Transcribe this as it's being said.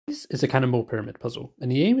This is a Cannonball pyramid puzzle,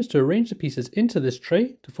 and the aim is to arrange the pieces into this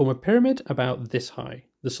tray to form a pyramid about this high.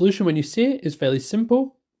 The solution when you see it is fairly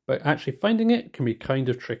simple, but actually finding it can be kind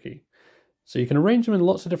of tricky. So you can arrange them in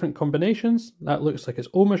lots of different combinations. That looks like it's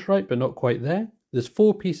almost right, but not quite there. There's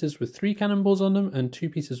 4 pieces with 3 cannonballs on them and 2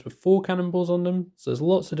 pieces with 4 cannonballs on them. So there's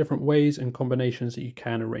lots of different ways and combinations that you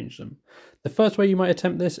can arrange them. The first way you might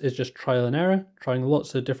attempt this is just trial and error, trying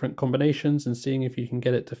lots of different combinations and seeing if you can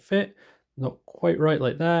get it to fit. Not quite right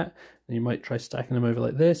like that. And you might try stacking them over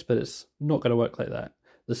like this, but it's not going to work like that.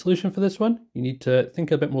 The solution for this one, you need to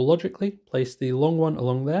think a bit more logically. Place the long one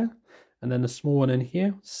along there, and then the small one in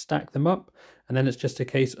here, stack them up, and then it's just a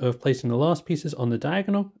case of placing the last pieces on the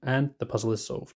diagonal, and the puzzle is solved.